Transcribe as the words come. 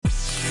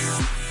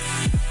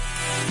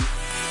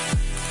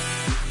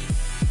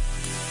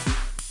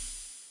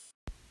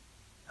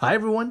Hi,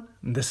 everyone.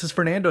 This is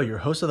Fernando, your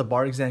host of the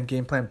Bar Exam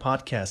Game Plan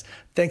Podcast.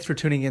 Thanks for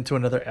tuning in to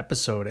another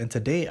episode. And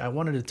today I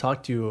wanted to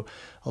talk to you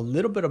a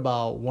little bit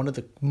about one of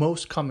the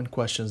most common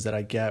questions that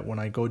I get when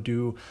I go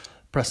do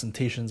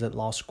presentations at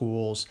law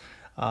schools,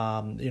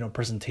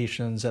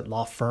 presentations at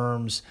law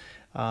firms,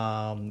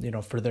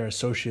 for their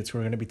associates who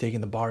are going to be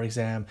taking the bar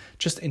exam,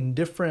 just in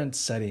different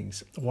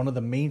settings. One of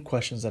the main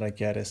questions that I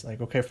get is like,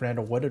 okay,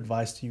 Fernando, what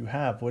advice do you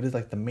have? What is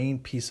like the main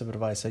piece of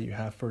advice that you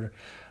have for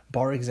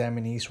bar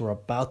examinees who are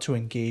about to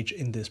engage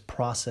in this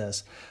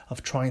process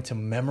of trying to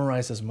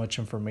memorize as much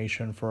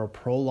information for a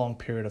prolonged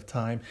period of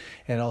time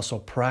and also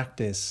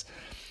practice,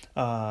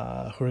 who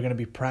are going to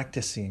be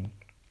practicing,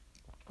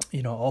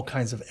 all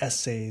kinds of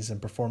essays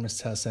and performance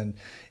tests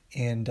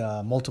and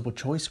multiple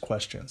choice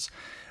questions.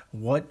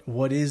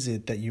 What is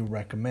it that you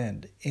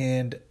recommend?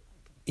 And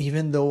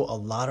even though a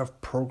lot of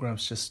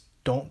programs just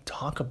don't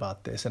talk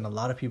about this and a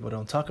lot of people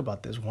don't talk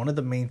about this, one of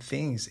the main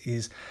things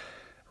is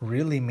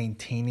really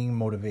maintaining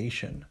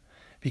motivation.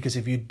 Because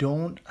if you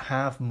don't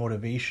have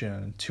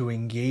motivation to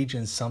engage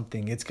in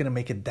something, it's going to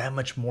make it that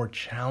much more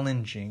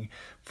challenging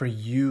for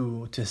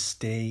you to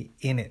stay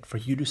in it, for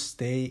you to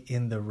stay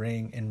in the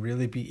ring and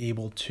really be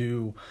able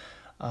to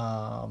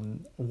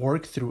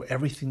work through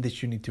everything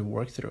that you need to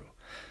work through.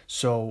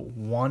 So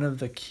one of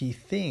the key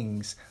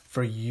things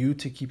for you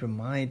to keep in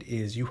mind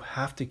is you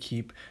have to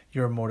keep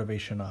your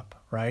motivation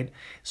up, right?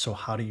 So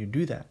how do you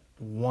do that?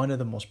 One of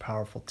the most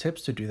powerful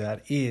tips to do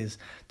that is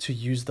to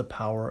use the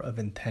power of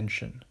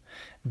intention.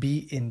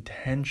 Be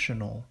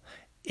intentional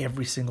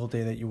every single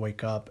day that you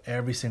wake up,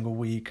 every single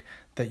week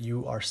that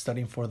you are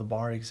studying for the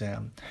bar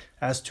exam,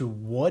 as to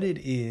what it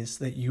is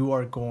that you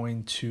are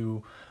going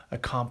to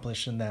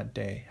accomplish in that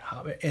day.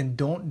 And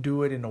don't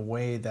do it in a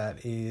way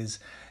that is,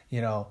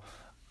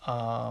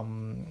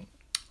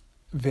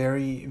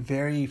 very,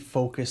 very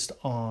focused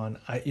on,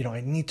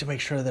 I need to make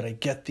sure that I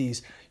get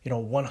these,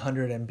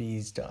 100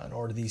 MBEs done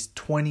or these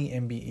 20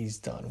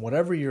 MBEs done,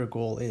 whatever your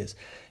goal is,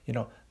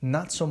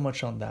 not so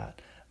much on that.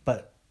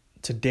 But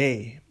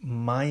today,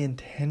 my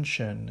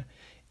intention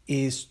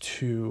is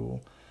to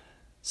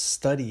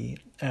study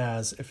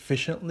as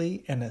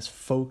efficiently and as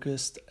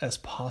focused as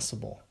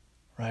possible,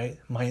 right?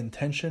 My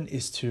intention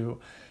is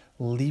to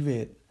leave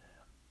it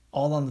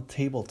all on the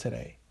table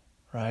today,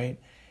 right?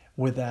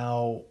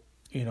 Without,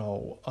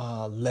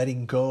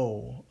 letting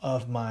go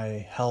of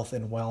my health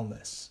and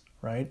wellness,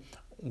 right?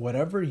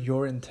 Whatever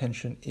your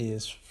intention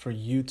is for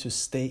you to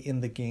stay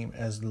in the game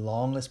as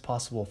long as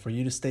possible, for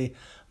you to stay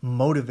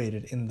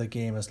motivated in the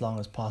game as long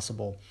as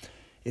possible,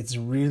 it's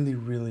really,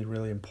 really,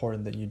 really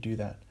important that you do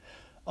that.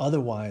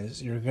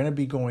 Otherwise, you're going to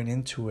be going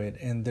into it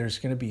and there's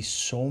going to be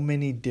so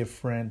many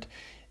different,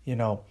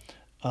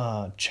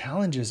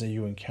 challenges that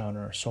you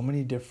encounter, so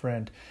many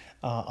different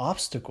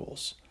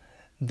obstacles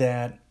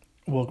that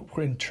will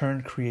in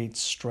turn create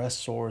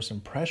stressors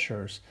and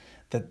pressures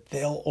that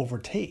they'll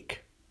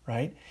overtake,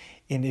 right?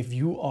 And if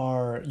you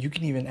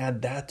can even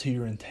add that to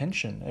your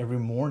intention every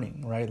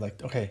morning, right?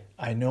 Like, okay,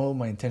 I know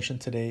my intention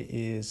today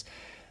is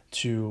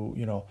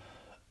to,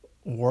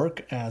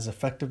 work as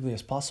effectively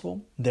as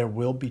possible. There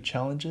will be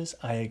challenges.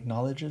 I'll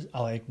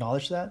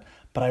acknowledge that,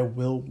 but I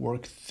will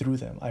work through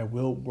them. I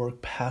will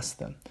work past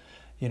them,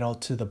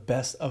 to the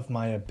best of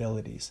my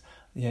abilities.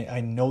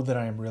 I know that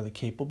I am really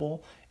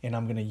capable, and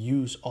I'm going to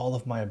use all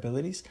of my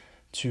abilities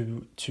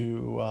to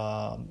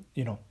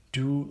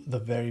do the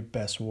very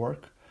best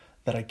work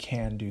that I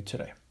can do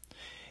today.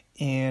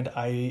 And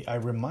I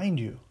remind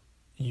you,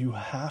 you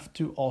have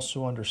to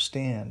also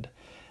understand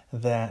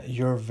that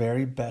your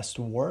very best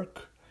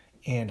work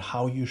and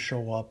how you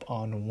show up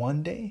on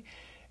one day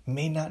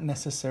may not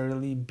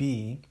necessarily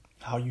be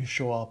how you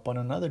show up on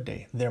another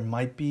day. There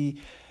might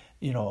be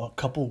a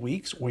couple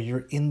weeks where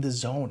you're in the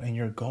zone and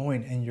you're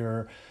going and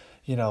you're,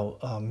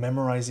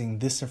 memorizing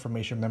this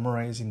information,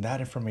 memorizing that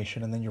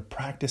information, and then you're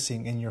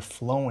practicing and you're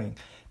flowing.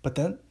 But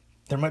then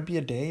there might be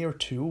a day or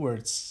two where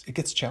it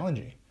gets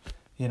challenging,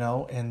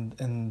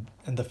 and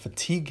the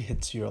fatigue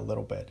hits you a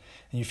little bit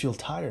and you feel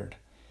tired,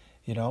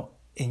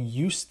 and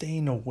you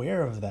staying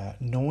aware of that,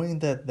 knowing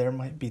that there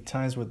might be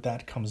times where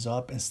that comes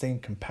up and staying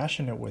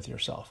compassionate with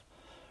yourself.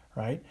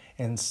 Right?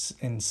 And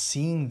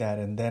seeing that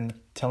and then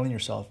telling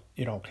yourself,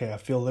 okay, I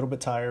feel a little bit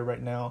tired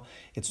right now.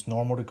 It's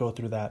normal to go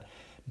through that.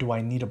 Do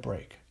I need a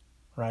break?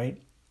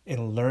 Right?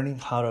 And learning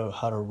how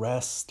to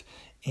rest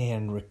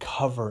and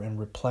recover and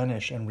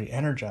replenish and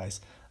re-energize,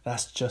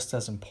 that's just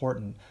as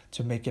important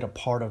to make it a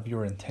part of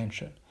your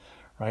intention.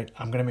 Right?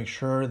 I'm going to make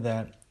sure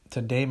that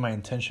today my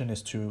intention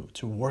is to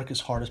work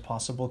as hard as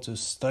possible, to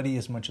study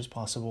as much as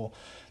possible,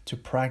 to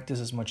practice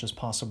as much as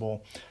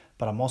possible,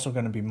 but I'm also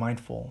going to be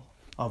mindful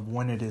of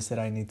when it is that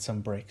I need some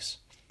breaks,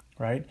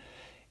 right?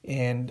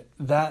 And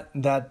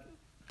that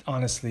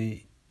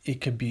honestly,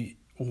 it could be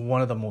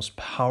one of the most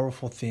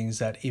powerful things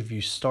that if you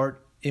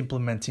start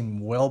implementing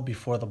well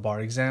before the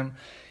bar exam,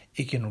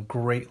 it can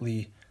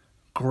greatly,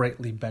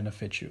 greatly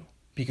benefit you,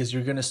 because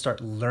you're going to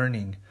start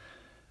learning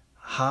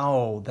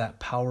how that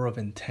power of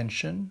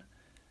intention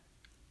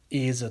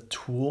is a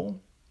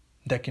tool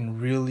that can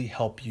really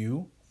help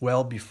you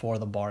well before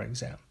the bar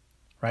exam,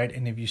 right?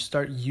 And if you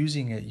start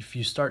using it, if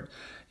you start,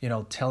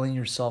 telling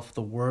yourself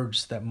the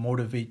words that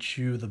motivate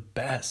you the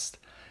best,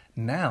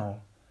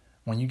 now,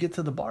 when you get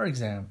to the bar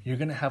exam, you're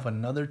going to have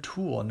another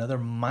tool, another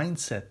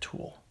mindset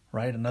tool,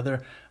 right?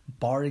 Another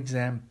bar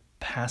exam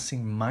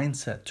passing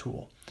mindset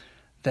tool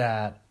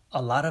that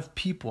a lot of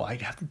people, I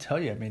have to tell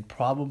you,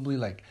 probably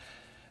like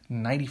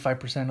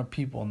 95% of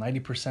people,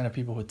 90% of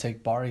people who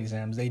take bar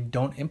exams, they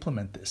don't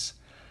implement this,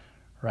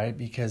 right?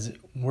 Because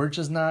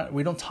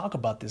we don't talk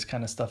about this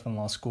kind of stuff in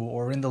law school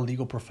or in the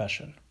legal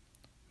profession.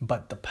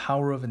 But the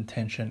power of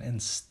intention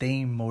and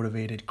staying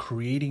motivated,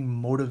 creating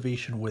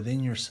motivation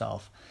within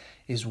yourself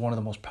is one of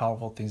the most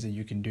powerful things that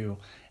you can do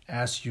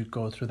as you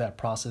go through that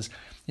process.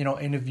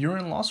 And if you're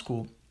in law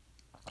school,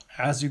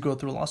 as you go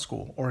through law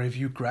school, or if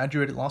you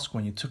graduated law school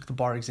and you took the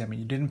bar exam and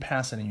you didn't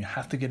pass it and you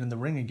have to get in the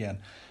ring again,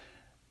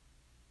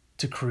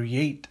 to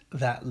create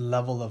that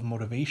level of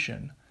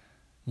motivation,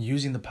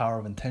 using the power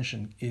of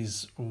intention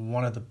is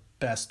one of the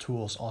best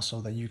tools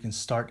also that you can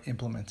start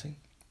implementing,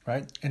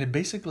 right? And it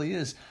basically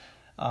is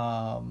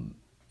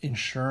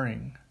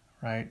ensuring,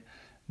 right,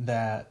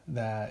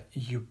 that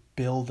you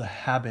build a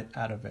habit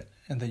out of it,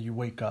 and that you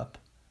wake up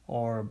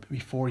or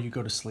before you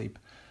go to sleep,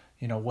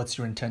 what's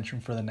your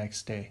intention for the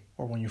next day?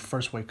 Or when you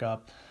first wake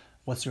up,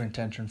 what's your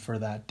intention for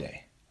that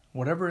day?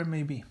 Whatever it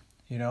may be,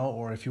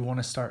 or if you want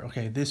to start,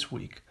 okay, this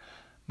week,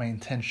 my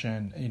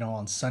intention,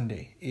 on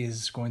Sunday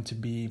is going to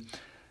be,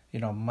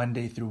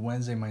 Monday through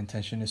Wednesday, my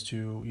intention is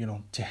to,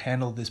 to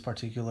handle this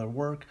particular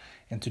work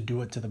and to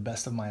do it to the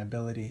best of my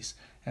abilities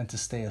and to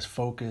stay as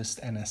focused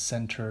and as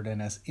centered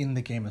and as in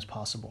the game as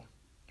possible,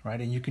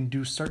 right? And you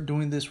can start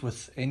doing this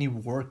with any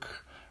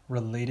work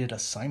related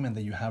assignment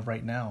that you have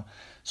right now,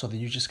 so that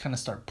you just kind of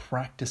start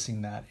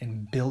practicing that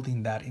and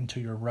building that into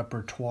your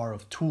repertoire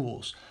of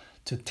tools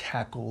to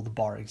tackle the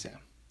bar exam.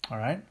 All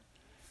right.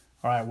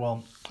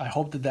 Well, I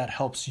hope that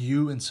helps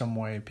you in some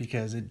way,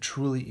 because it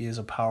truly is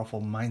a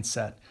powerful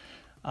mindset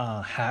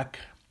hack.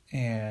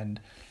 And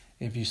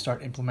if you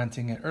start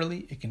implementing it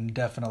early, it can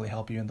definitely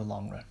help you in the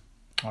long run.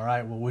 All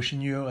right. Well,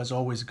 wishing you, as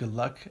always, good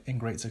luck and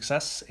great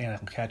success. And I'll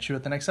catch you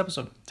at the next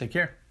episode. Take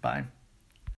care. Bye.